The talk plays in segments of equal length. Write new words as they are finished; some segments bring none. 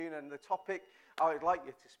and the topic I would like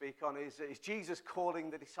you to speak on is Jesus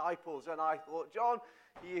calling the disciples. And I thought, John,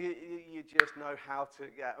 you just know how to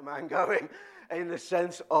get a man going in the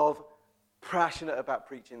sense of passionate about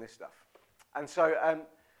preaching this stuff. And so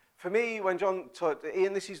for me, when John taught,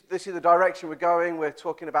 Ian, this is the direction we're going. We're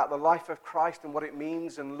talking about the life of Christ and what it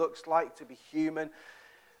means and looks like to be human.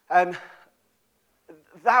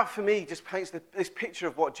 That, for me, just paints this picture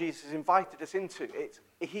of what Jesus has invited us into.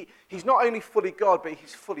 He's not only fully God, but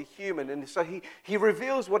he's fully human. And so he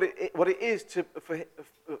reveals what it is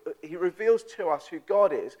he reveals to us who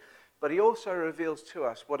God is, but he also reveals to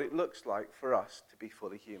us what it looks like for us to be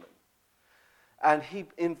fully human. And he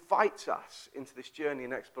invites us into this journey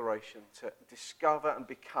and exploration to discover and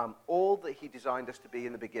become all that he designed us to be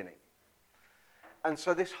in the beginning. And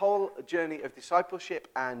so this whole journey of discipleship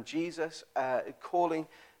and Jesus calling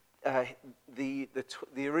the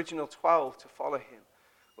original 12 to follow him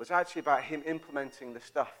was actually about him implementing the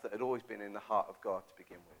stuff that had always been in the heart of God to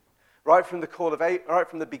begin with. Right from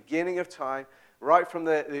the beginning of time, right from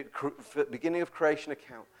the beginning of creation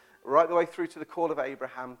account, right the way through to the call of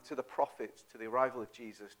Abraham, to the prophets, to the arrival of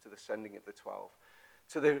Jesus, to the sending of the 12.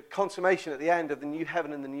 To the consummation at the end of the new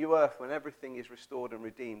heaven and the new earth when everything is restored and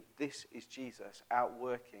redeemed. This is Jesus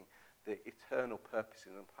outworking the eternal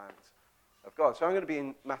purposes and plans of God. So I'm going to be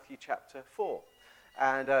in Matthew chapter 4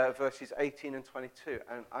 and verses 18 and 22.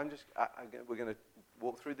 And we're going to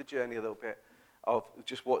walk through the journey a little bit of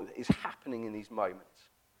just what is happening in these moments.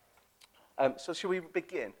 So shall we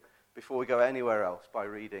begin before we go anywhere else by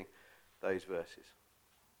reading those verses?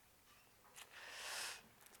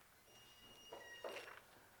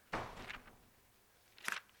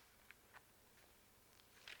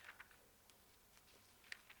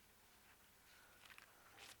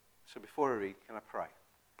 So before I read, can I pray?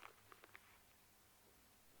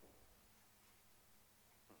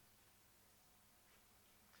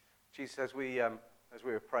 Jesus, as we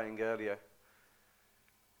were praying earlier,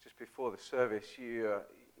 just before the service,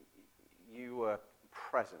 you were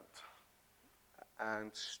present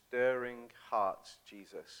and stirring hearts,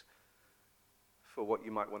 Jesus, for what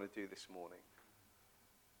you might want to do this morning.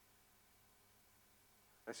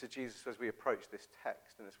 And so, Jesus, as we approach this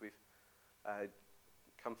text and as we've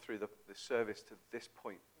come through the service to this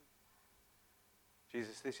point,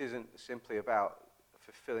 Jesus, this isn't simply about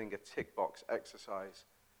fulfilling a tick box exercise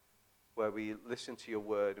where we listen to your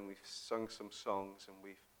word and we've sung some songs and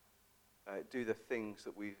we do the things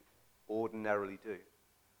that we ordinarily do.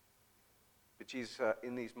 But Jesus,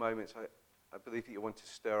 in these moments, I believe that you want to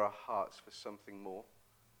stir our hearts for something more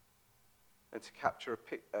and to capture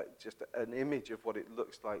just an image of what it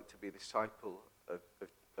looks like to be a disciple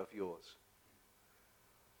of yours,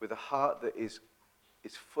 with a heart that is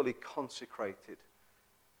fully consecrated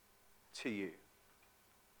to you.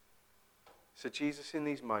 So Jesus, in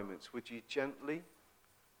these moments, would you gently,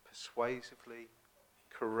 persuasively,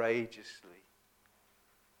 courageously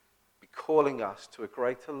be calling us to a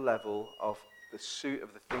greater level of pursuit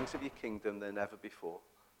of the things of your kingdom than ever before?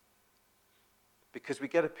 Because we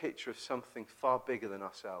get a picture of something far bigger than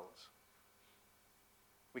ourselves.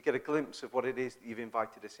 We get a glimpse of what it is that you've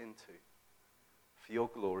invited us into for your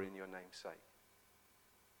glory and your name's sake.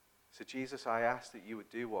 So Jesus, I ask that you would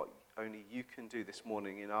do what only you can do this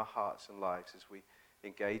morning in our hearts and lives as we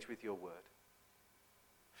engage with your word.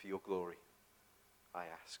 For your glory, I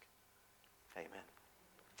ask. Amen.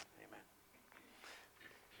 Amen.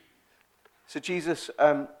 So Jesus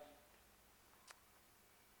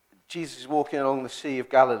is walking along the Sea of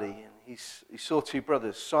Galilee, and he saw two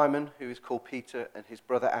brothers, Simon, who is called Peter, and his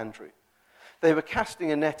brother Andrew. They were casting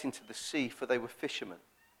a net into the sea, for they were fishermen.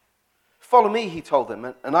 "Follow me," he told them,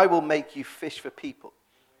 "and I will make you fish for people."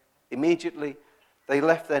 Immediately, they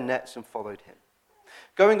left their nets and followed him.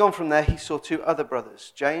 Going on from there, he saw two other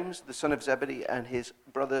brothers, James, the son of Zebedee, and his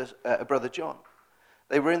brother John.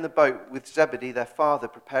 They were in the boat with Zebedee, their father,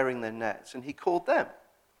 preparing their nets, and he called them.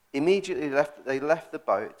 Immediately they left the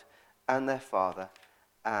boat and their father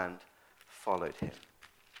and followed him.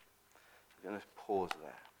 I'm going to pause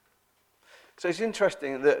there. So it's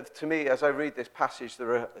interesting that, to me, as I read this passage,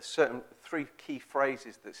 there are certain three key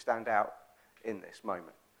phrases that stand out in this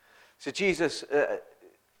moment. So Jesus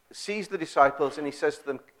sees the disciples and he says to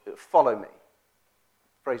them, "Follow me."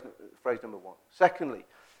 Phrase number one. Secondly,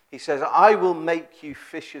 he says, "I will make you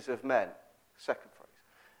fishers of men." Second phrase.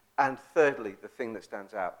 And thirdly, the thing that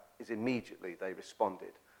stands out is immediately they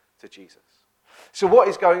responded to Jesus. So what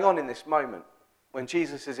is going on in this moment when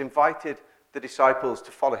Jesus has invited the disciples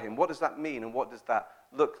to follow him? What does that mean and what does that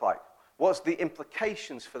look like? What's the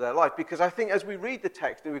implications for their life? Because I think as we read the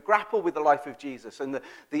text and we grapple with the life of Jesus and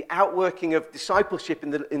the outworking of discipleship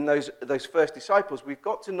in those first disciples, we've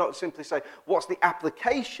got to not simply say, what's the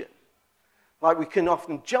application? Like we can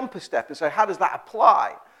often jump a step and say, how does that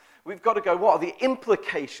apply? We've got to go, what are the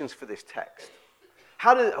implications for this text?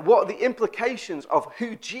 What are the implications of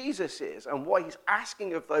who Jesus is and what he's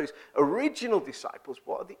asking of those original disciples?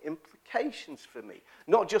 What are the implications for me?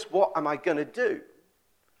 Not just what am I going to do?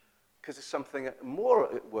 Because there's something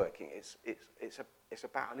more at working. It's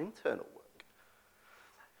about an internal work.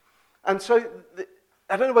 And so,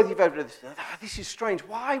 I don't know whether you've ever read this. This is strange.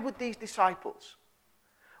 Why would these disciples,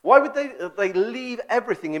 why would they leave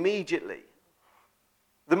everything immediately?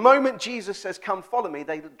 The moment Jesus says, come follow me,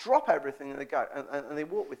 they drop everything and they go, and they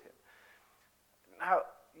walk with him. Now,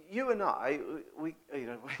 you and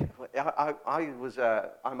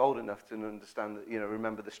I'm old enough to understand that,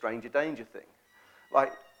 remember the stranger danger thing.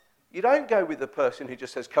 Like, you don't go with the person who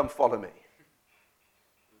just says, come follow me.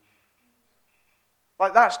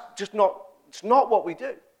 Like, that's just it's not what we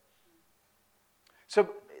do. So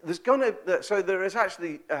there is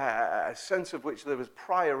actually a sense of which there was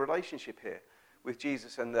prior relationship here with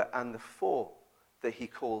Jesus and the four that he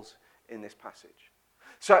calls in this passage.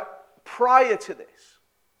 So prior to this,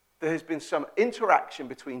 there has been some interaction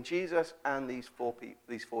between Jesus and these four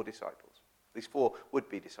disciples, these four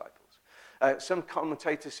would-be disciples. Some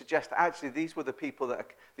commentators suggest that actually these were the people that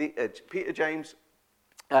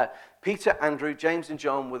Peter, Andrew, James, and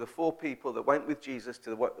John were the four people that went with Jesus to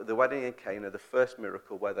the wedding in Cana, the first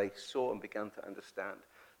miracle where they saw and began to understand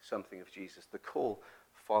something of Jesus. The call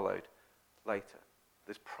followed later.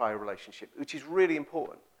 This prior relationship, which is really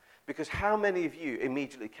important, because how many of you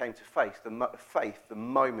immediately came to faith the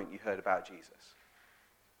moment you heard about Jesus?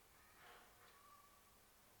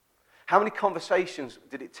 How many conversations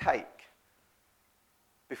did it take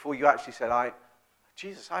before you actually said,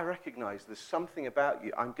 Jesus, I recognize there's something about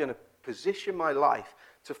you. I'm going to position my life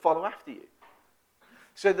to follow after you.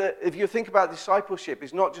 So that if you think about discipleship,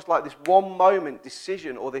 it's not just like this one moment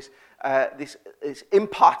decision or this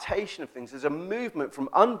impartation of things. There's a movement from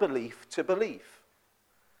unbelief to belief.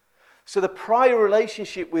 So the prior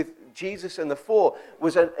relationship with Jesus and the four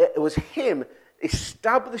was him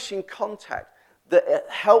establishing contact that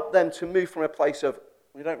helped them to move from a place of,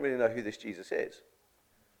 we don't really know who this Jesus is,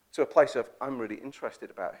 to a place of, I'm really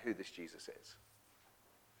interested about who this Jesus is.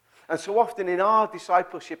 And so often in our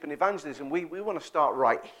discipleship and evangelism, we want to start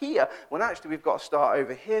right here, when actually we've got to start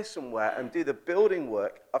over here somewhere and do the building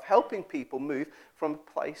work of helping people move from a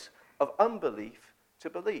place of unbelief to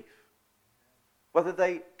belief. Whether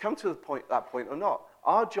they come to that point or not.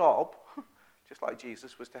 Our job, just like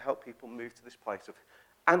Jesus, was to help people move to this place of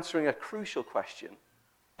answering a crucial question.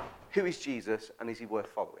 Who is Jesus and is he worth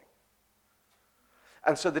following?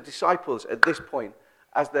 And so the disciples at this point,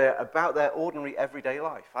 as they're about their ordinary everyday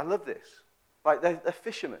life. I love this. Like they're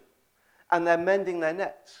fishermen and they're mending their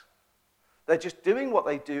nets. They're just doing what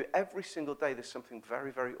they do every single day. There's something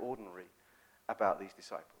very, very ordinary about these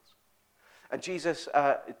disciples. And Jesus'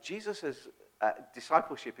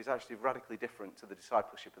 discipleship is actually radically different to the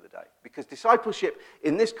discipleship of the day. Because discipleship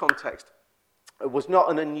in this context was not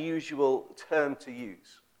an unusual term to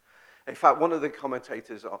use. In fact, one of the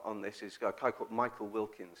commentators on this is a guy called Michael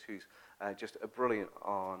Wilkins, who's just a brilliant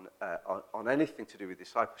on anything to do with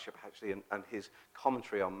discipleship, actually, and his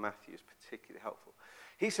commentary on Matthew is particularly helpful.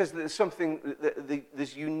 He says that there's something,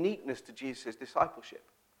 there's uniqueness to Jesus' discipleship.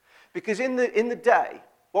 Because in the day,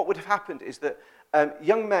 what would have happened is that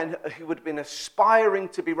young men who would have been aspiring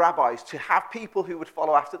to be rabbis, to have people who would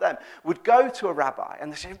follow after them, would go to a rabbi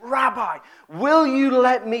and they say, Rabbi, will you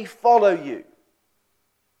let me follow you?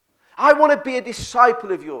 I want to be a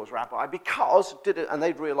disciple of yours, Rabbi, because, and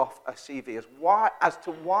they'd reel off a CV as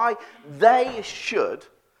to why they should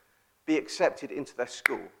be accepted into their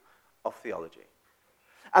school of theology.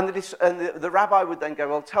 And the rabbi would then go,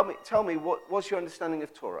 well, tell me what's your understanding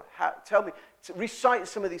of Torah? Recite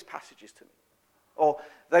some of these passages to me. Or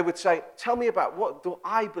they would say, tell me about what do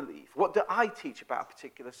I believe? What do I teach about a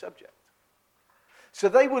particular subject? So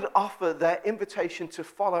they would offer their invitation to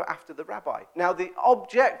follow after the rabbi. Now, the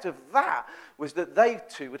object of that was that they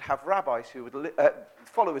too would have rabbis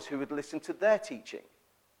followers who would listen to their teaching.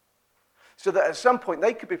 So that at some point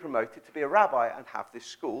they could be promoted to be a rabbi and have this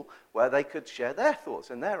school where they could share their thoughts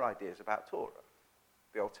and their ideas about Torah,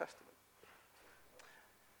 the Old Testament.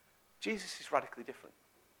 Jesus is radically different.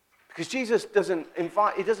 Because Jesus doesn't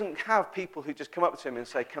have people who just come up to him and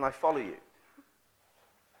say, can I follow you?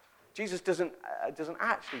 Jesus doesn't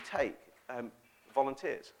actually take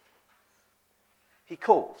volunteers. He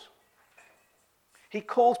calls. He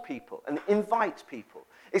calls people and invites people.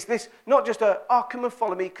 It's this, not just come and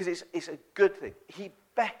follow me because it's a good thing. He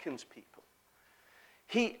beckons people.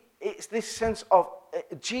 It's this sense of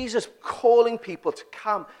Jesus calling people to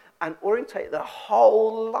come and orientate their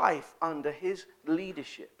whole life under his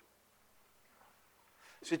leadership.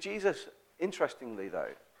 So Jesus, interestingly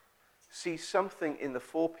though, sees something in the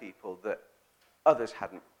four people that others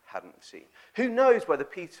hadn't seen. Who knows whether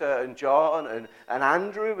Peter and John and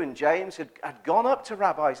Andrew and James had gone up to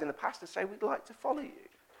rabbis in the past and say, we'd like to follow you.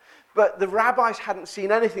 But the rabbis hadn't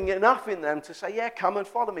seen anything enough in them to say, yeah, come and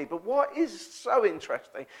follow me. But what is so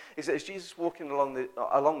interesting is that as Jesus is walking along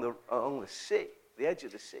the sea, the edge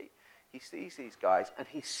of the sea, he sees these guys and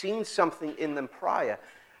he's seen something in them prior.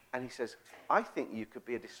 And he says, I think you could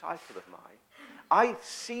be a disciple of mine. I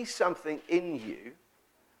see something in you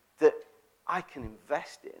that I can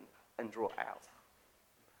invest in and draw out.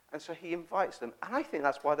 And so he invites them. And I think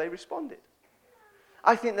that's why they responded.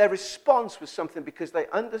 I think their response was something because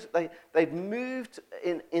they'd moved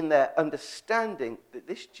in their understanding that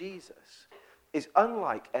this Jesus is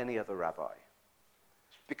unlike any other rabbi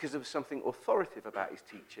because there was something authoritative about his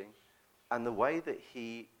teaching and the way that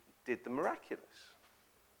he did the miraculous.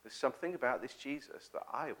 There's something about this Jesus that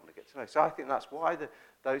I want to get to know. So I think that's why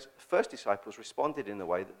those first disciples responded in the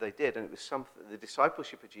way that they did. And it was something, the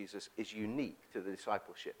discipleship of Jesus is unique to the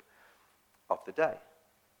discipleship of the day.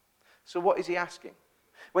 So what is he asking?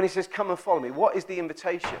 When he says, come and follow me, what is the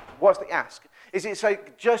invitation? What's the ask? Is it say,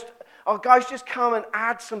 guys, just come and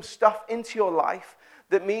add some stuff into your life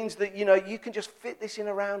that means that, you can just fit this in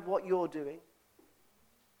around what you're doing?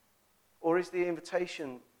 Or is the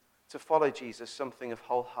invitation to follow Jesus something of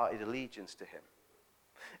wholehearted allegiance to him?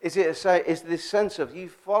 Is this sense of you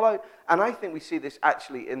follow? And I think we see this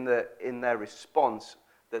actually in their response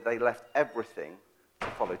that they left everything to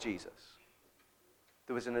follow Jesus.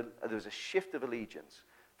 There was a shift of allegiance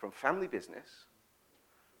from family business,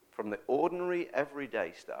 from the ordinary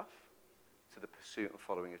everyday stuff, to the pursuit and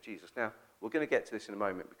following of Jesus. Now, we're going to get to this in a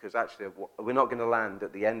moment because actually we're not going to land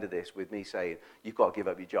at the end of this with me saying, you've got to give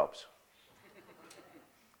up your jobs.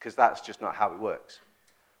 Because that's just not how it works.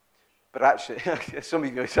 But actually, some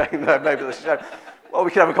of you are saying, no, maybe this is, well, we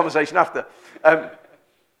can have a conversation after.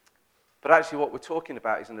 But actually what we're talking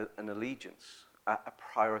about is an allegiance, a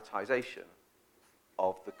prioritization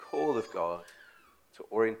of the call of God to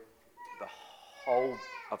orient the whole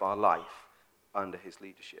of our life under his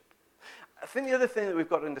leadership. I think the other thing that we've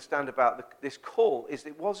got to understand about this call is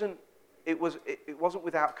it wasn't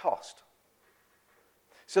without cost.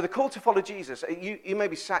 So the call to follow Jesus, you may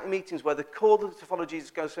be sat in meetings where the call to follow Jesus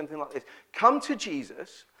goes something like this. Come to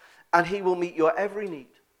Jesus and he will meet your every need.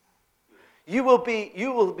 You will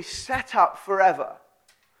be set up forever.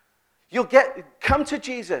 Come to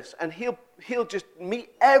Jesus and he'll just meet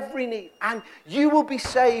every need and you will be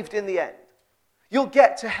saved in the end. You'll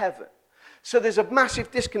get to heaven. So there's a massive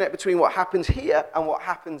disconnect between what happens here and what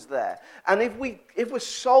happens there. And if we're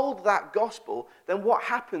sold that gospel, then what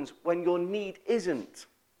happens when your need isn't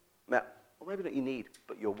met? Or maybe not your need,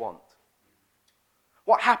 but your want.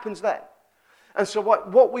 What happens then? And so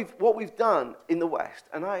what we've done in the West,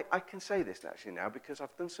 and I can say this actually now because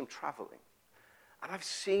I've done some traveling. And I've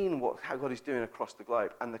seen how God is doing across the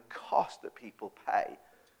globe and the cost that people pay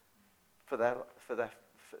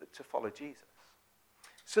to follow Jesus.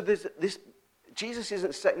 So there's this. Jesus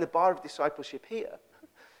isn't setting the bar of discipleship here.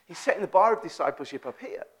 He's setting the bar of discipleship up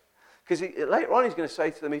here. Because later on he's going to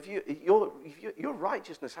say to them, if your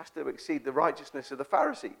righteousness has to exceed the righteousness of the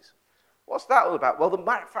Pharisees. What's that all about? Well,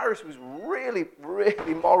 the Pharisees was really,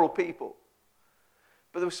 really moral people.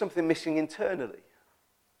 But there was something missing internally.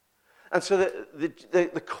 And so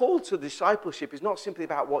the call to discipleship is not simply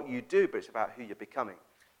about what you do, but it's about who you're becoming.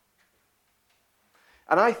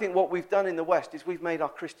 And I think what we've done in the West is we've made our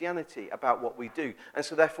Christianity about what we do. And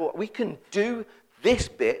so therefore we can do this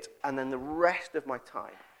bit and then the rest of my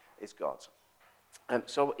time is God's.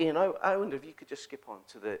 So Ian, I wonder if you could just skip on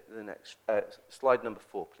to the next slide number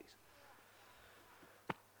 4, please.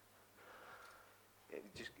 Yeah,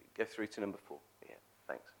 just go through to number 4. Yeah,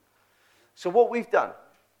 thanks. So what we've done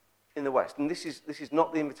in the West, and this is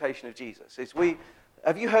not the invitation of Jesus, is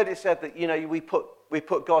have you heard it said that we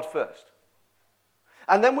put God first?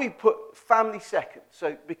 And then we put family second.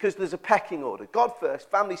 So because there's a pecking order. God first,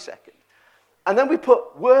 family second. And then we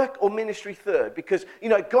put work or ministry third. Because,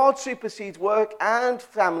 God supersedes work and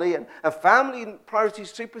family. And family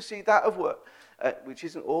priorities supersede that of work. Which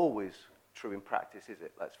isn't always true in practice, is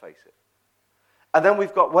it? Let's face it. And then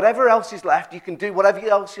we've got whatever else is left. You can do whatever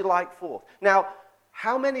else you like for. Now,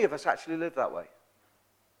 how many of us actually live that way?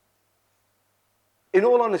 In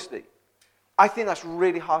all honesty, I think that's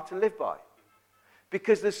really hard to live by.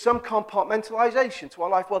 because there's some compartmentalization to our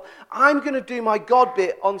life. Well, I'm going to do my God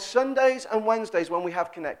bit on Sundays and Wednesdays when we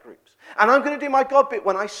have connect groups. And I'm going to do my God bit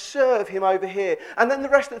when I serve him over here. And then the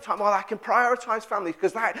rest of the time, well, I can prioritize family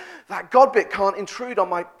because that God bit can't intrude on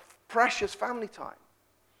my precious family time.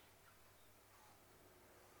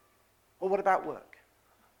 Well, what about work?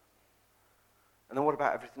 And then what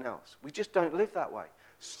about everything else? We just don't live that way.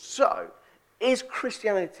 So, is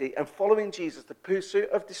Christianity and following Jesus, the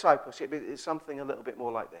pursuit of discipleship, is something a little bit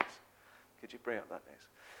more like this? Could you bring up that next?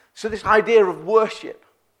 So this idea of worship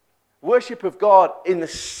of God in the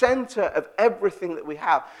center of everything that we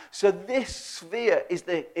have. So this sphere is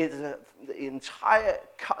the entire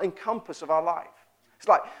encompass of our life. It's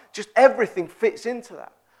like just everything fits into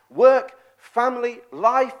that. Work, family,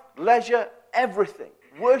 life, leisure, everything.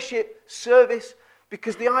 Worship, service,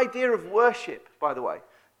 because the idea of worship, by the way,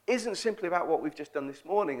 isn't simply about what we've just done this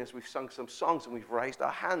morning as we've sung some songs and we've raised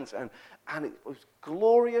our hands and it was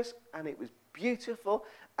glorious and it was beautiful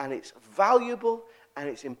and it's valuable and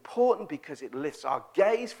it's important because it lifts our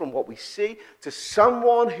gaze from what we see to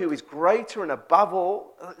someone who is greater and above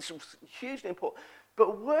all. It's hugely important.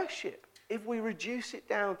 But worship, if we reduce it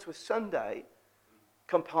down to a Sunday,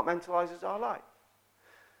 compartmentalizes our life.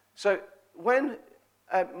 So when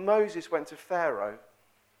Moses went to Pharaoh,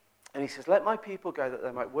 and he says, let my people go that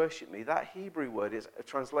they might worship me. That Hebrew word is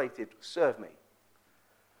translated, serve me.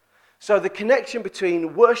 So the connection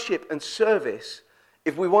between worship and service,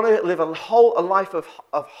 if we want to live a life of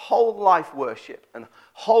whole life worship and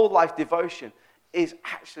whole life devotion, is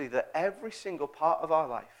actually that every single part of our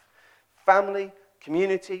life, family,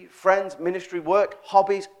 community, friends, ministry, work,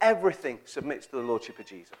 hobbies, everything submits to the Lordship of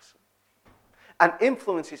Jesus. And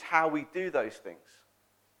influences how we do those things.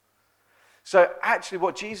 So actually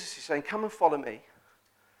what Jesus is saying, come and follow me.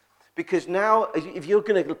 Because now, if you're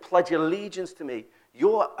going to pledge allegiance to me,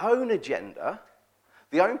 your own agenda,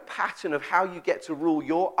 the own pattern of how you get to rule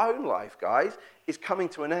your own life, guys, is coming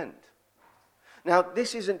to an end. Now,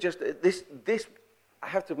 this isn't just, this I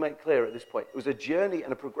have to make clear at this point, it was a journey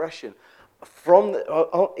and a progression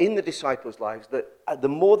in the disciples' lives that the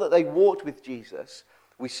more that they walked with Jesus,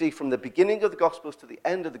 we see from the beginning of the Gospels to the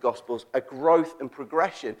end of the Gospels a growth and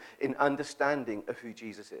progression in understanding of who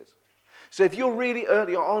Jesus is. So if you're really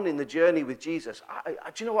early on in the journey with Jesus,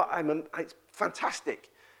 do you know what? It's fantastic.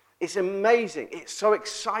 It's amazing. It's so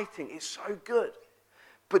exciting. It's so good.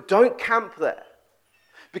 But don't camp there.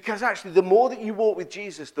 Because actually, the more that you walk with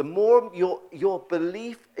Jesus, the more your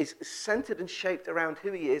belief is centered and shaped around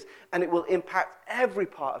who he is, and it will impact every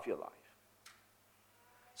part of your life.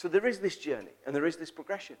 So there is this journey, and there is this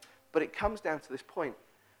progression. But it comes down to this point.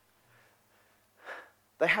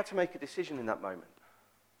 They had to make a decision in that moment.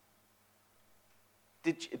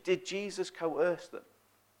 Did Jesus coerce them?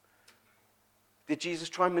 Did Jesus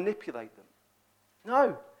try and manipulate them?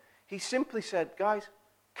 No. He simply said, guys,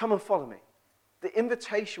 come and follow me. The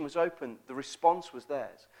invitation was open. The response was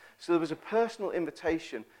theirs. So there was a personal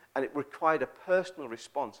invitation, and it required a personal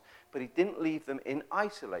response. But he didn't leave them in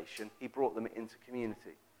isolation. He brought them into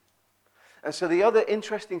community. And so the other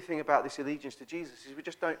interesting thing about this allegiance to Jesus is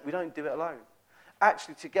we don't do it alone.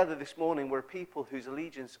 Actually, together this morning, we're people whose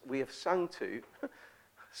allegiance we have sung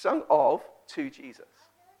of to Jesus.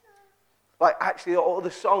 Like actually all the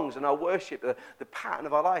songs and our worship, the pattern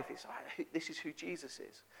of our life, it's like, this is who Jesus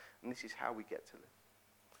is. And this is how we get to live.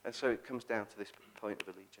 And so it comes down to this point of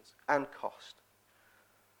allegiance. And cost.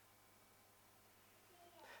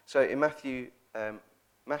 So in Matthew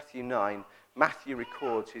 9, Matthew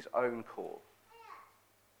records his own call.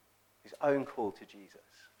 His own call to Jesus.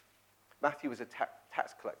 Matthew was a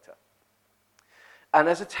tax collector. And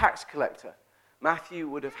as a tax collector, Matthew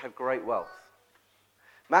would have had great wealth.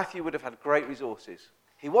 Matthew would have had great resources.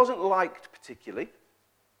 He wasn't liked particularly,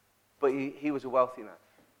 but he was a wealthy man.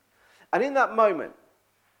 And in that moment,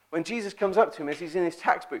 when Jesus comes up to him as he's in his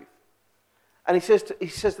tax booth, and he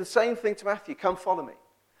says the same thing to Matthew, come follow me.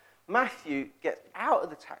 Matthew gets out of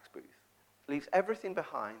the tax booth, leaves everything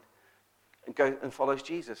behind, and goes and follows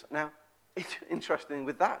Jesus. Now, it's interesting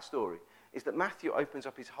with that story is that Matthew opens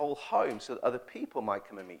up his whole home so that other people might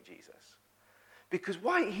come and meet Jesus. Because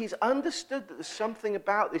why? He's understood that there's something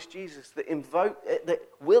about this Jesus that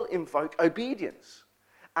will invoke obedience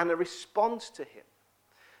and a response to him.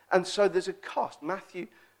 And so there's a cost. Matthew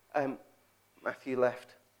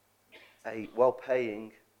left a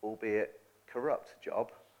well-paying, albeit corrupt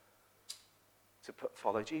job to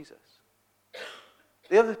follow Jesus.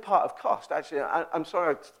 The other part of cost, actually, I'm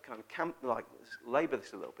sorry to kind of labor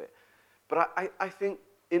this a little bit, but I think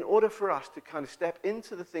in order for us to kind of step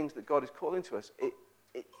into the things that God is calling to us,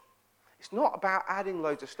 it's not about adding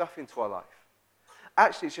loads of stuff into our life.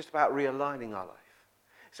 Actually, it's just about realigning our life.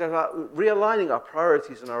 It's about realigning our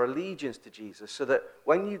priorities and our allegiance to Jesus so that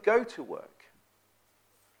when you go to work,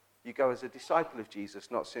 you go as a disciple of Jesus,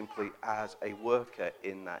 not simply as a worker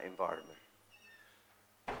in that environment.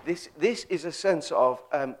 This is a sense of,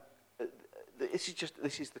 this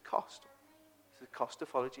is the cost. It's the cost to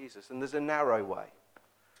follow Jesus, and there's a narrow way.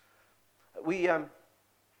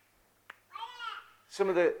 Some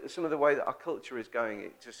of the way that our culture is going,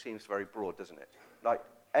 it just seems very broad, doesn't it? Like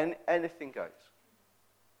anything goes.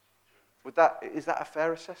 Is that a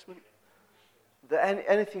fair assessment? That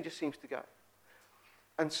anything just seems to go.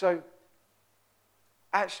 And so,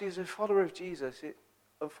 actually, as a follower of Jesus,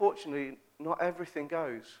 unfortunately, not everything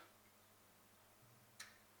goes.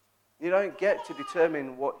 You don't get to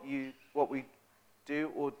determine what we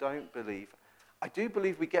do or don't believe. I do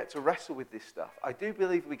believe we get to wrestle with this stuff. I do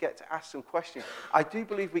believe we get to ask some questions. I do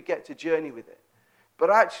believe we get to journey with it.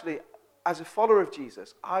 But actually, as a follower of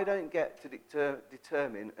Jesus, I don't get to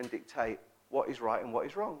determine and dictate what is right and what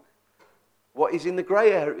is wrong. What is in the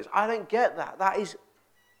grey areas. I don't get that. That is,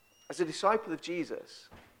 as a disciple of Jesus,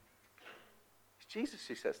 it's Jesus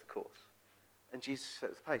who sets the course. And Jesus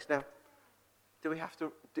sets the pace. Now,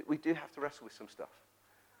 we do have to wrestle with some stuff.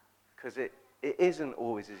 Because it isn't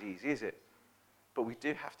always as easy, is it? But we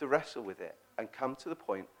do have to wrestle with it and come to the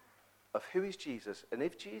point of who is Jesus. And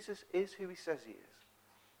if Jesus is who he says he is,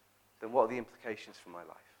 then what are the implications for my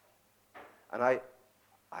life? And I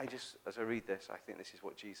just, as I read this, I think this is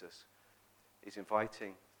what Jesus is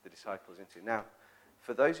inviting the disciples into. Now,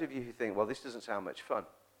 for those of you who think, well, this doesn't sound much fun,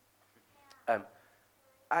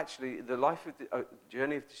 actually, the life of the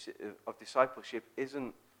journey of discipleship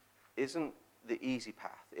isn't the easy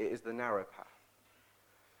path. It is the narrow path.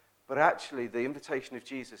 But actually, the invitation of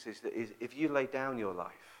Jesus is that if you lay down your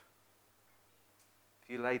life, if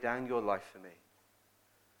you lay down your life for me,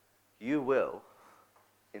 you will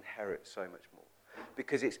inherit so much more.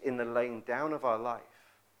 Because it's in the laying down of our life,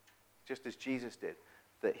 just as Jesus did,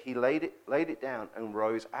 that he laid it down and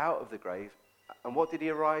rose out of the grave. And what did he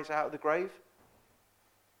arise out of the grave?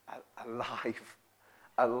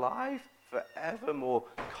 Alive forevermore,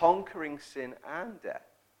 conquering sin and death.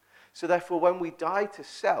 So therefore, when we die to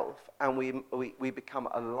self and we become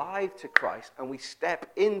alive to Christ and we step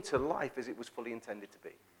into life as it was fully intended to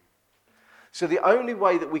be. So the only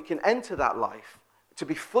way that we can enter that life, to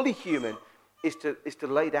be fully human, is to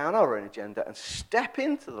lay down our own agenda and step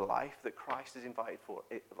into the life that Christ has invited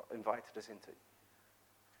us into.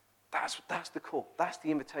 That's the call. That's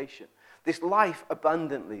the invitation. This life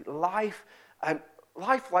abundantly, life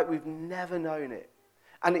like we've never known it.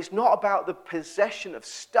 And it's not about the possession of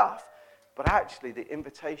stuff, but actually the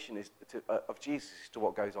invitation of Jesus is to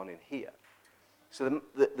what goes on in here. So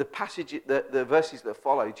the passage, the verses that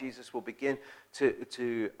follow, Jesus will begin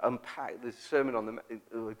to unpack the sermon on the,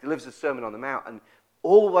 delivers the Sermon on the Mount, and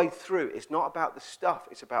all the way through, it's not about the stuff,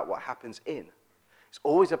 it's about what happens in. It's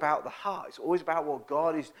always about the heart. It's always about what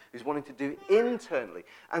God is wanting to do internally.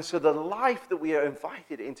 And so the life that we are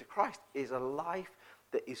invited into Christ is a life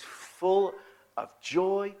that is full of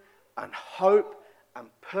joy and hope and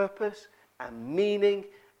purpose and meaning,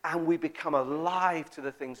 and we become alive to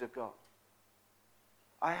the things of God.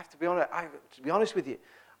 I have to be honest with you,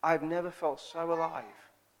 I've never felt so alive,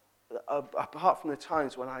 apart from the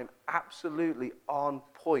times when I'm absolutely on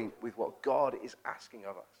point with what God is asking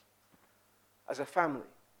of us as a family.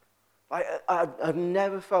 I've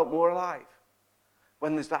never felt more alive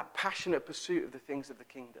when there's that passionate pursuit of the things of the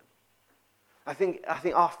kingdom. I think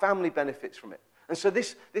our family benefits from it. And so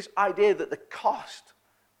this idea that the cost,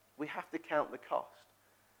 we have to count the cost.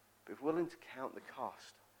 But if we're willing to count the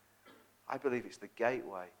cost, I believe it's the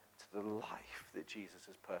gateway to the life that Jesus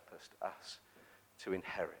has purposed us to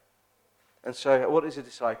inherit. And so what is a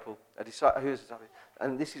disciple? Who is a disciple?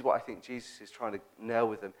 And this is what I think Jesus is trying to nail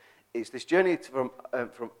with them. It's this journey from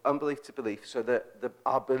unbelief to belief, so that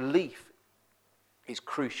our belief is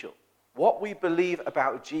crucial. What we believe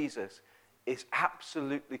about Jesus is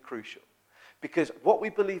absolutely crucial. Because what we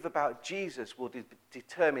believe about Jesus will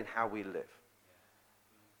determine how we live.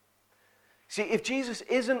 See, if Jesus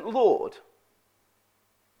isn't Lord,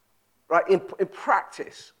 right, in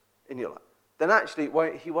practice in your life, then actually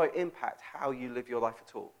he won't impact how you live your life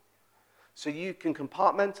at all. So you can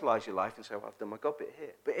compartmentalize your life and say, well, I've done my God bit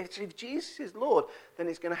here. But if Jesus is Lord, then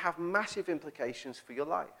it's going to have massive implications for your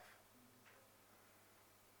life.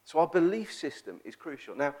 So our belief system is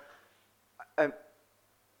crucial. Now,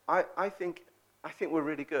 I think we're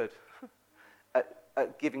really good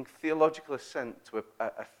at giving theological assent to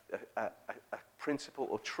a principle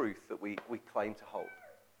or truth that we claim to hold.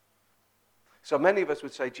 So many of us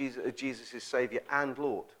would say Jesus is Savior and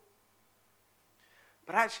Lord.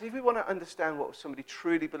 But actually, if we want to understand what somebody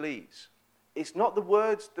truly believes, it's not the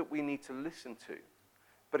words that we need to listen to,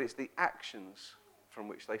 but it's the actions from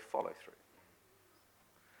which they follow through.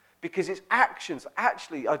 Because it's actions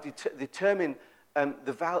actually are determine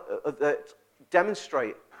that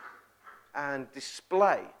demonstrate and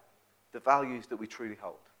display the values that we truly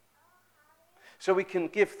hold. So we can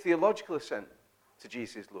give theological assent to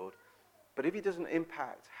Jesus is Lord, but if he doesn't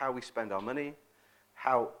impact how we spend our money,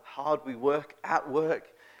 how hard we work at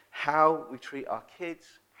work, how we treat our kids,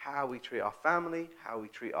 how we treat our family, how we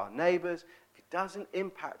treat our neighbors, if it doesn't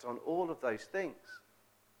impact on all of those things,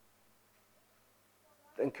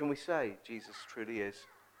 then can we say Jesus truly is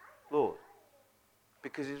Lord?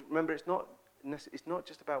 Because remember, it's not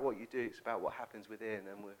just about what you do, it's about what happens within,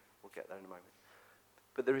 and we'll get there in a moment.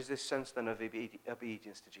 But there is this sense then of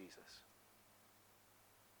obedience to Jesus.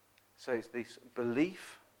 So it's this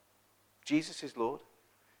belief, Jesus is Lord,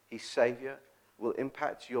 he's Savior, will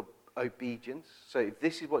impact your obedience. So if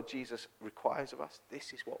this is what Jesus requires of us,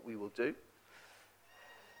 this is what we will do.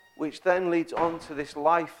 Which then leads on to this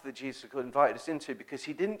life that Jesus invited us into, because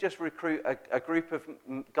he didn't just recruit a group of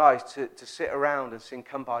guys to sit around and sing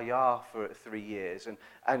Kumbaya for 3 years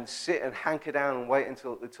and sit and hanker down and wait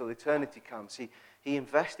until eternity comes. He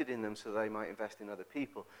invested in them so they might invest in other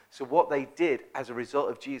people. So what they did as a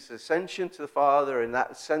result of Jesus' ascension to the Father and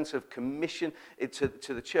that sense of commission to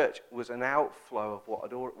the church was an outflow of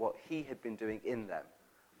what he had been doing in them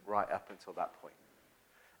right up until that point.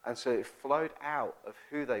 And so it flowed out of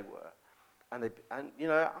who they were. And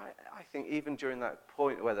I think even during that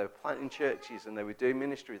point where they were planting churches and they were doing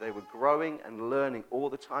ministry, they were growing and learning all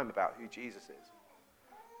the time about who Jesus is.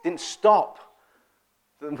 Didn't stop.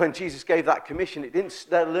 When Jesus gave that commission,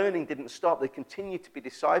 their learning didn't stop. They continued to be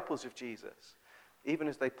disciples of Jesus, even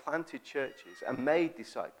as they planted churches and made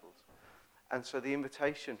disciples. And so the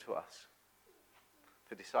invitation to us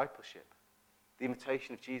for discipleship, the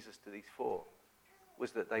invitation of Jesus to these four,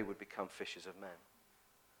 was that they would become fishers of men.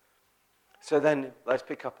 So then, let's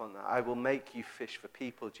pick up on that. I will make you fish for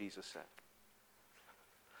people, Jesus said.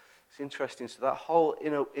 It's interesting. So that whole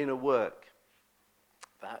inner work,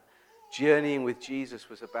 that journeying with Jesus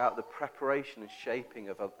was about the preparation and shaping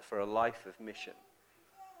for a life of mission.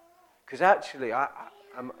 Because actually,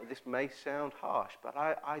 this may sound harsh, but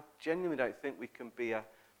I genuinely don't think we can be a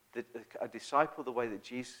disciple the way that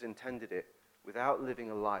Jesus intended it without living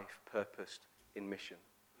a life purposed in mission.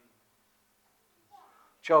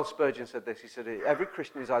 Charles Spurgeon said this. He said, every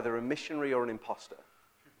Christian is either a missionary or an imposter.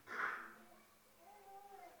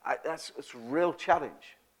 That's a real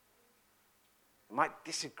challenge. I might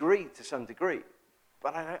disagree to some degree,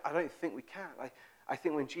 but I don't think we can. I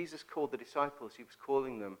think when Jesus called the disciples, he was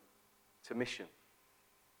calling them to mission.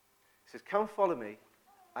 He says, come follow me,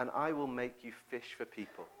 and I will make you fish for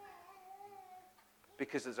people.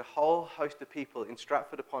 Because there's a whole host of people in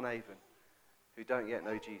Stratford-upon-Avon who don't yet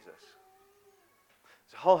know Jesus.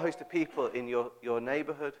 There's a whole host of people in your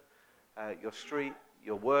neighborhood, your street,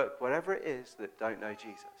 your work, wherever it is, that don't know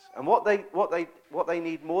Jesus. And what they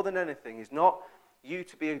need more than anything is not you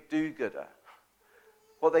to be a do-gooder.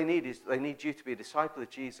 What they need you to be a disciple of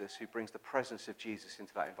Jesus who brings the presence of Jesus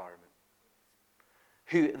into that environment.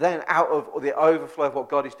 Who then, out of the overflow of what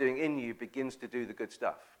God is doing in you, begins to do the good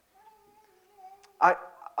stuff.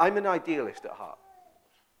 I'm an idealist at heart.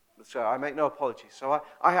 So I make no apologies. So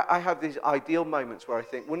I have these ideal moments where I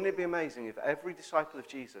think, wouldn't it be amazing if every disciple of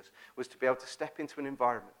Jesus was to be able to step into an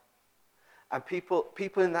environment and people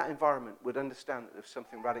in that environment would understand that there's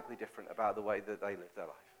something radically different about the way that they live their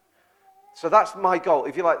life. So that's my goal.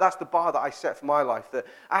 If you like, that's the bar that I set for my life, that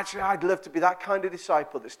actually I'd love to be that kind of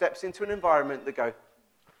disciple that steps into an environment that go,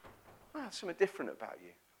 there's something different about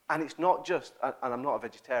you. And it's not just, and I'm not a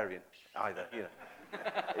vegetarian either,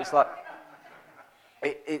 It's like,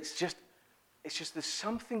 it's just there's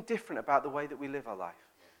something different about the way that we live our life.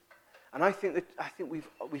 And I think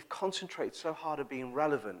we've concentrated so hard on being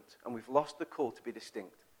relevant, and we've lost the call to be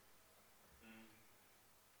distinct.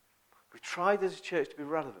 We've tried as a church to be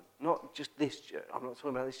relevant, not just this church. I'm not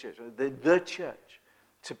talking about this church, the church,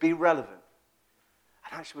 to be relevant.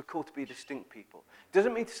 And actually, we're called to be distinct people. It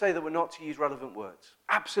doesn't mean to say that we're not to use relevant words.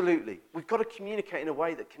 Absolutely. We've got to communicate in a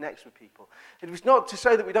way that connects with people. It's not to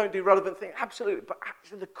say that we don't do relevant things. Absolutely. But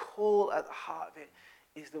actually, the call at the heart of it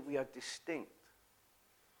is that we are distinct.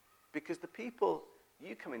 Because the people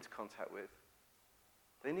you come into contact with,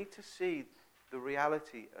 they need to see the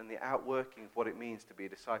reality and the outworking of what it means to be a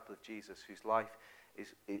disciple of Jesus whose life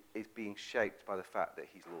is being shaped by the fact that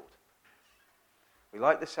he's Lord. We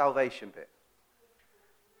like the salvation bit.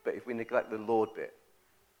 But if we neglect the Lord bit,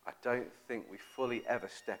 I don't think we fully ever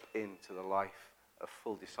step into the life of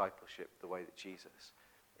full discipleship the way that Jesus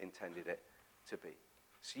intended it to be.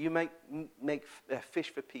 So you make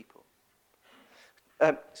fish for people.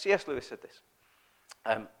 C.S. Lewis said this.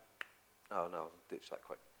 Oh no, I'll ditch that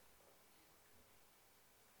quote.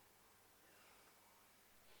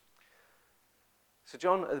 So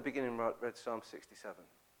John, at the beginning, read Psalm 67,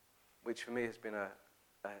 which for me has been a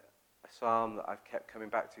psalm that I've kept coming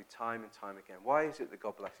back to time and time again. Why is it that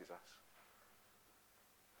God blesses us?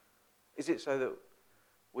 Is it so that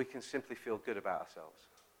we can simply feel good about ourselves?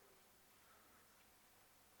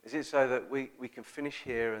 Is it so that we can finish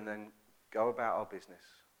here and then go about our business?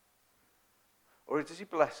 Or does he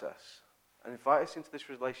bless us and invite us into this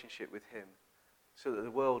relationship with him so that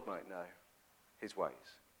the world might know his ways?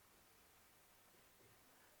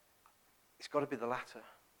 It's got to be the latter.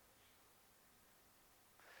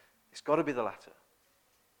 It's got to be the latter.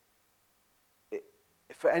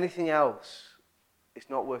 If for anything else, it's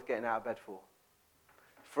not worth getting out of bed for.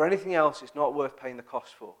 For anything else, it's not worth paying the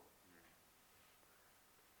cost for.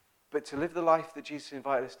 But to live the life that Jesus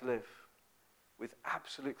invited us to live, with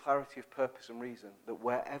absolute clarity of purpose and reason, that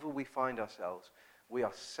wherever we find ourselves, we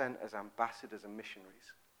are sent as ambassadors and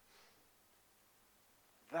missionaries.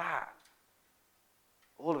 That,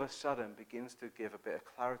 all of a sudden, begins to give a bit of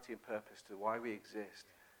clarity and purpose to why we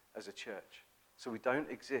exist as a church. So we don't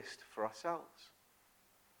exist for ourselves.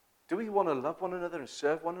 Do we want to love one another and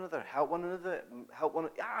serve one another, help one another,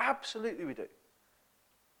 Yeah, absolutely we do.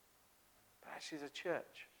 But actually as a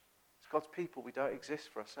church, as God's people, we don't exist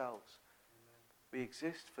for ourselves. We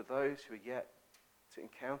exist for those who are yet to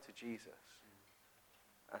encounter Jesus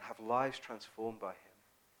and have lives transformed by him.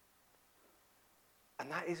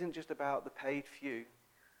 And that isn't just about the paid few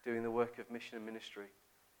doing the work of mission and ministry.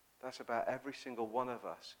 That's about every single one of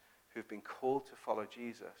us who've been called to follow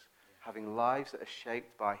Jesus, having lives that are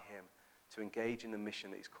shaped by him to engage in the mission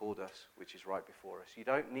that he's called us, which is right before us. You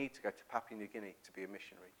don't need to go to Papua New Guinea to be a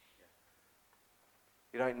missionary.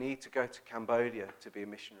 You don't need to go to Cambodia to be a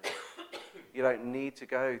missionary. You don't need to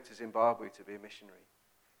go to Zimbabwe to be a missionary.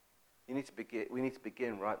 We need to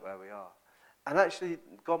begin right where we are. And actually,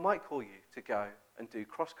 God might call you to go and do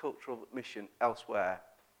cross-cultural mission elsewhere.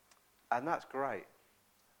 And that's great.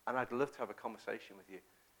 And I'd love to have a conversation with you.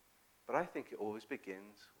 But I think it always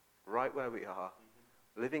begins right where we are,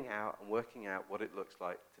 living out and working out what it looks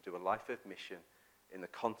like to do a life of mission in the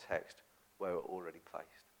context where we're already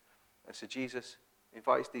placed. And so Jesus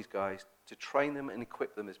invites these guys to train them and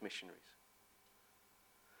equip them as missionaries.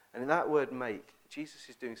 And in that word make, Jesus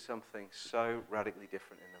is doing something so radically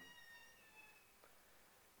different in them.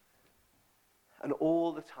 And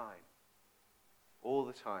all the time,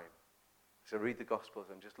 as I read the Gospels,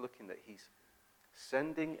 I'm just looking that he's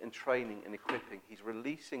sending and training and equipping. He's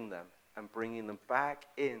releasing them and bringing them back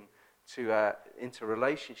into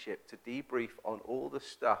relationship to debrief on all the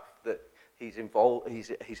stuff that he's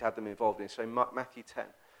had them involved in. So Matthew 10,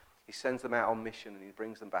 he sends them out on mission and he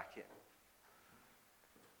brings them back in.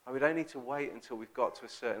 And we don't need to wait until we've got to a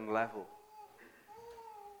certain level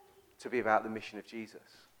to be about the mission of Jesus.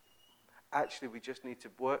 Actually, we just need to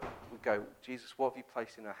work. We go, Jesus, what have you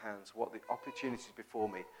placed in our hands? What are the opportunities before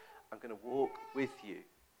me? I'm going to walk with you.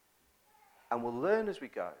 And we'll learn as we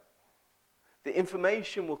go. The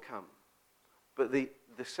information will come. But the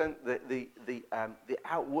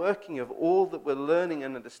outworking of all that we're learning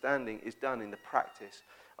and understanding is done in the practice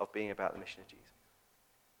of being about the mission of Jesus.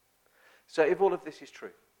 So if all of this is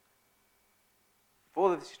true,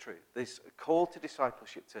 this call to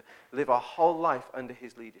discipleship, to live our whole life under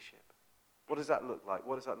his leadership, what does that look like?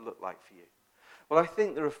 What does that look like for you? Well, I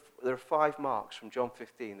think there are 5 marks from John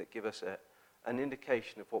 15 that give us an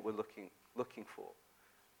indication of what we're looking for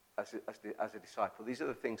as a disciple. These are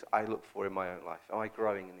the things I look for in my own life. Am I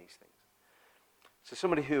growing in these things? So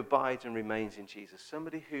somebody who abides and remains in Jesus,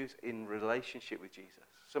 somebody who's in relationship with Jesus,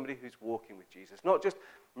 somebody who's walking with Jesus, not just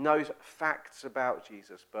knows facts about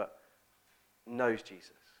Jesus, but knows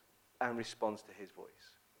Jesus and responds to his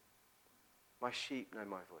voice. My sheep know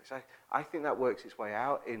my voice. I think that works its way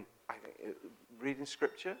out in reading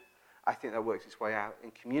scripture. I think that works its way out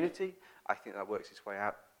in community. I think that works its way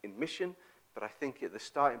out in mission. But I think the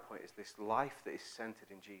starting point is this life that is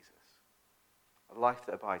centered in Jesus. A life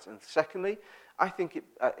that abides. And secondly, I think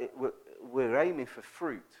we're aiming for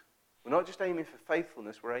fruit. We're not just aiming for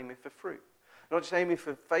faithfulness, we're aiming for fruit. We're not just aiming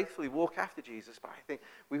for faithfully walk after Jesus, but I think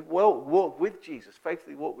we will walk with Jesus,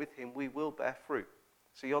 faithfully walk with him, we will bear fruit.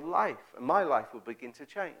 So your life and my life will begin to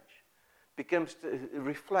change. Begins to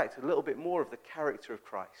reflect a little bit more of the character of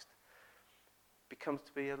Christ. Becomes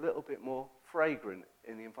to be a little bit more fragrant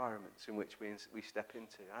in the environments in which we step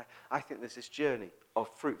into. I think there's this journey of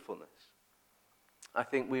fruitfulness. I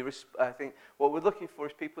think what we're looking for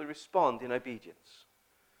is people who respond in obedience.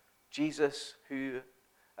 Jesus who,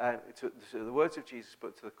 to the words of Jesus,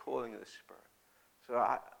 but to the calling of the Spirit.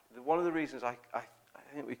 So one of the reasons I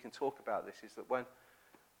think we can talk about this is that when,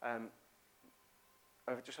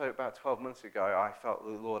 just about 12 months ago, I felt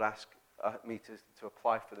the Lord ask me to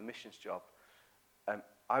apply for the missions job.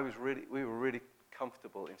 We were really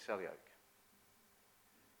comfortable in Selly Oak.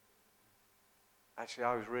 Actually,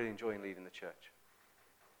 I was really enjoying leading the church.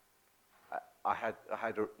 I had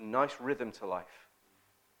a nice rhythm to life.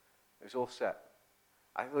 It was all set.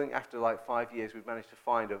 I think after like 5 years, we've managed to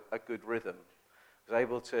find a good rhythm. I was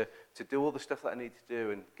able to do all the stuff that I needed to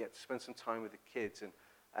do and get to spend some time with the kids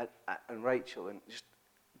and Rachel and just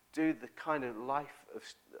do the kind of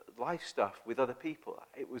life stuff with other people.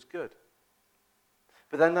 It was good.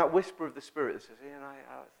 But then that whisper of the Spirit that says, Ian,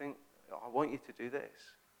 I want you to do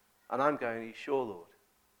this. And I'm going, are you sure, Lord?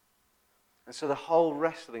 And so the whole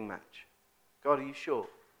wrestling match, God, are you sure?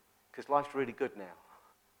 Because life's really good now.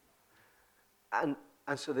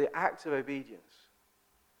 And so the act of obedience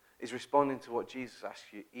is responding to what Jesus asks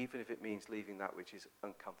you, even if it means leaving that which is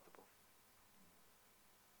uncomfortable.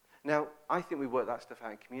 Now, I think we work that stuff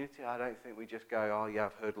out in community. I don't think we just go, oh yeah,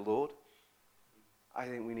 I've heard the Lord. I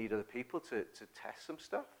think we need other people to test some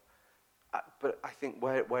stuff. But I think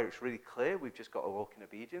where it's really clear, we've just got to walk in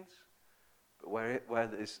obedience. But where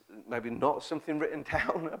there's maybe not something written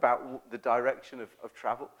down about the direction of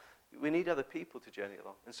travel, we need other people to journey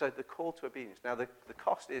along. And so the call to obedience. Now, the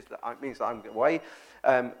cost is that it means that I'm away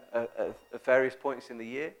at various points in the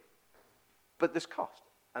year. But there's cost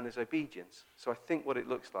and there's obedience. So I think what it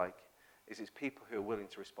looks like is it's people who are willing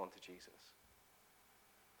to respond to Jesus.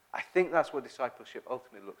 I think that's what discipleship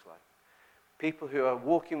ultimately looks like. People who are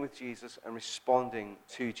walking with Jesus and responding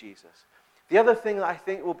to Jesus. The other thing that I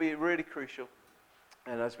think will be really crucial,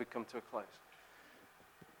 and as we come to a close,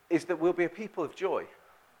 is that we'll be a people of joy.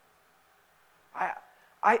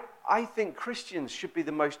 I think Christians should be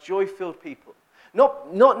the most joy-filled people.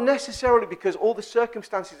 Not necessarily because all the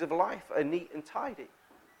circumstances of life are neat and tidy.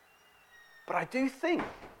 But I do think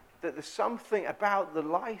that there's something about the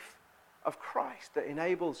life of Christ that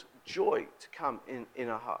enables joy to come in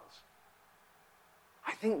our hearts.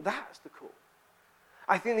 I think that's the call.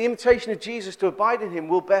 I think the invitation of Jesus to abide in him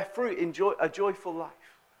will bear fruit in a joyful life.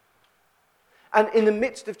 And in the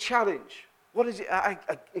midst of challenge, what is it? I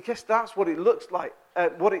guess that's what it looks like.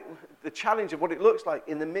 The challenge of what it looks like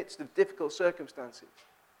in the midst of difficult circumstances.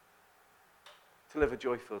 To live a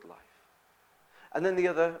joy-filled life. And then the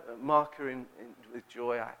other marker with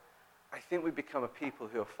joy, I think we become a people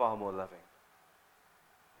who are far more loving.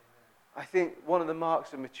 I think one of the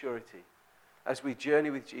marks of maturity as we journey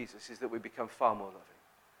with Jesus is that we become far more loving,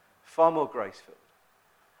 far more grace-filled.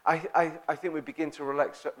 I think we begin to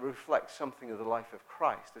reflect something of the life of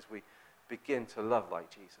Christ as we begin to love like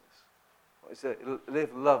Jesus. What is it?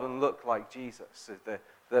 Live, love, and look like Jesus. The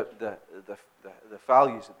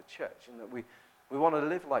values of the church, and that we want to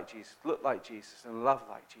live like Jesus, look like Jesus, and love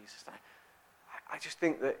like Jesus. I just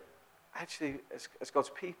think that actually, as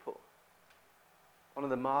God's people, one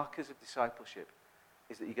of the markers of discipleship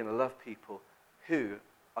is that you're going to love people who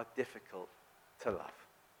are difficult to love.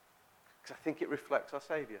 Because I think it reflects our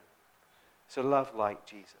Savior. So love like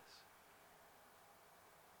Jesus.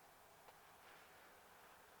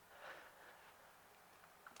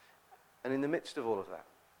 And in the midst of all of that,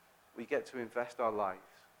 we get to invest our lives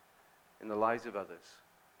in the lives of others,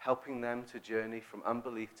 helping them to journey from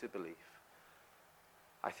unbelief to belief.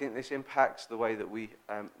 I think this impacts the way that we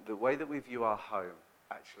view our home,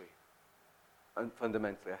 actually. And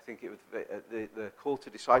fundamentally, I think the call to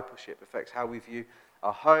discipleship affects how we view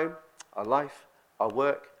our home, our life, our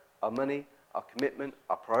work, our money, our commitment,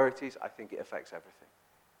 our priorities. I think it affects everything.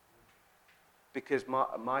 Because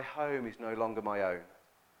my home is no longer my own.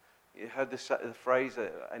 You heard the phrase,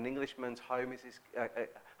 an Englishman's home is his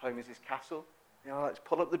castle. You know, let's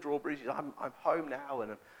pull up the drawbridges. I'm home now,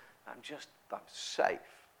 and I'm safe.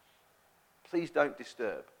 Please don't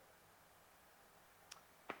disturb.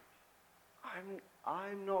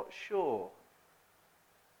 I'm not sure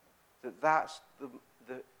that that's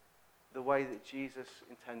the way that Jesus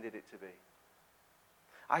intended it to be.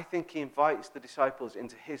 I think he invites the disciples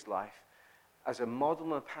into his life as a model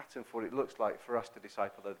and a pattern for what it looks like for us to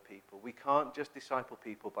disciple other people. We can't just disciple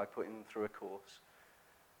people by putting them through a course,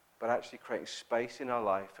 but actually creating space in our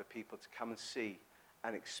life for people to come and see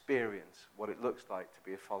and experience what it looks like to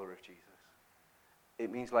be a follower of Jesus.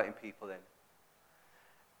 It means letting people in.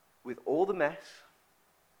 With all the mess,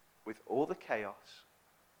 with all the chaos,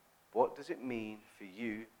 what does it mean for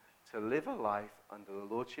you to live a life under the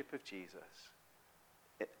lordship of Jesus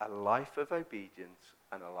a life of obedience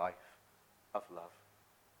and a life of love.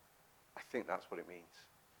 I think that's what it means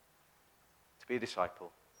to be a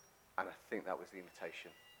disciple, and I think that was the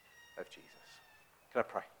invitation of Jesus. Can I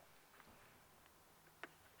pray?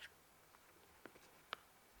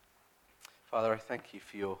 Father, I thank you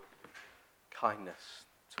for your kindness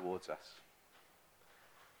towards us.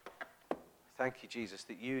 Thank you, Jesus,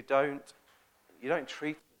 that you don't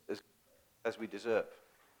treat us as we deserve.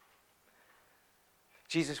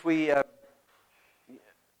 Jesus, we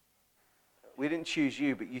didn't choose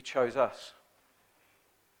you, but you chose us.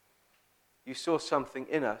 You saw something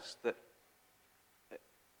in us that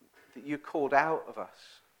you called out of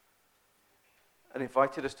us and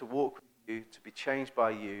invited us to walk with you, to be changed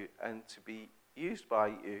by you, and to be used by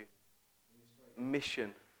you.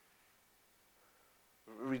 Mission,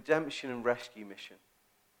 redemption and rescue mission.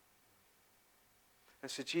 And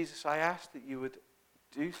so, Jesus, I ask that you would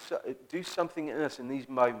do something in us in these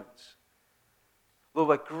moments. Lord,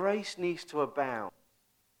 where grace needs to abound,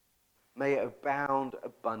 may it abound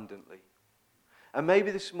abundantly. And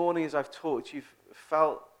maybe this morning as I've talked, you've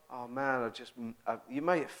felt, oh man, you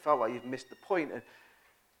may have felt like you've missed the point.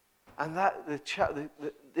 And that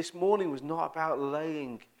this morning was not about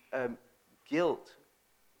laying guilt,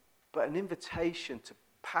 but an invitation to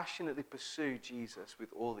passionately pursue Jesus with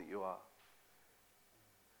all that you are.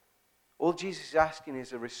 All Jesus is asking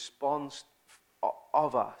is a response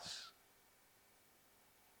of us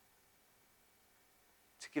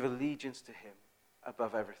to give allegiance to him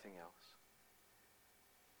above everything else,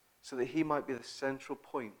 so that he might be the central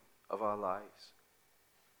point of our lives.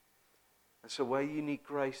 And so where you need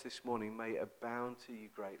grace this morning, may it abound to you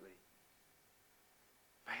greatly.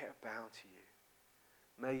 May it abound to you.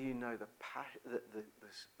 May you know the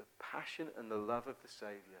passion and the love of the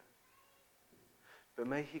Savior. But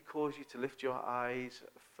may he cause you to lift your eyes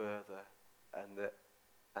further and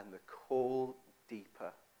the call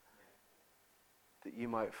deeper, that you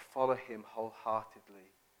might follow him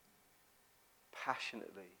wholeheartedly,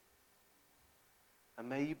 passionately. And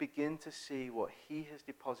may you begin to see what he has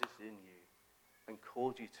deposited in you and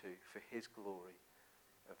called you to for his glory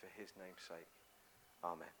and for his name's sake.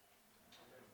 Amen.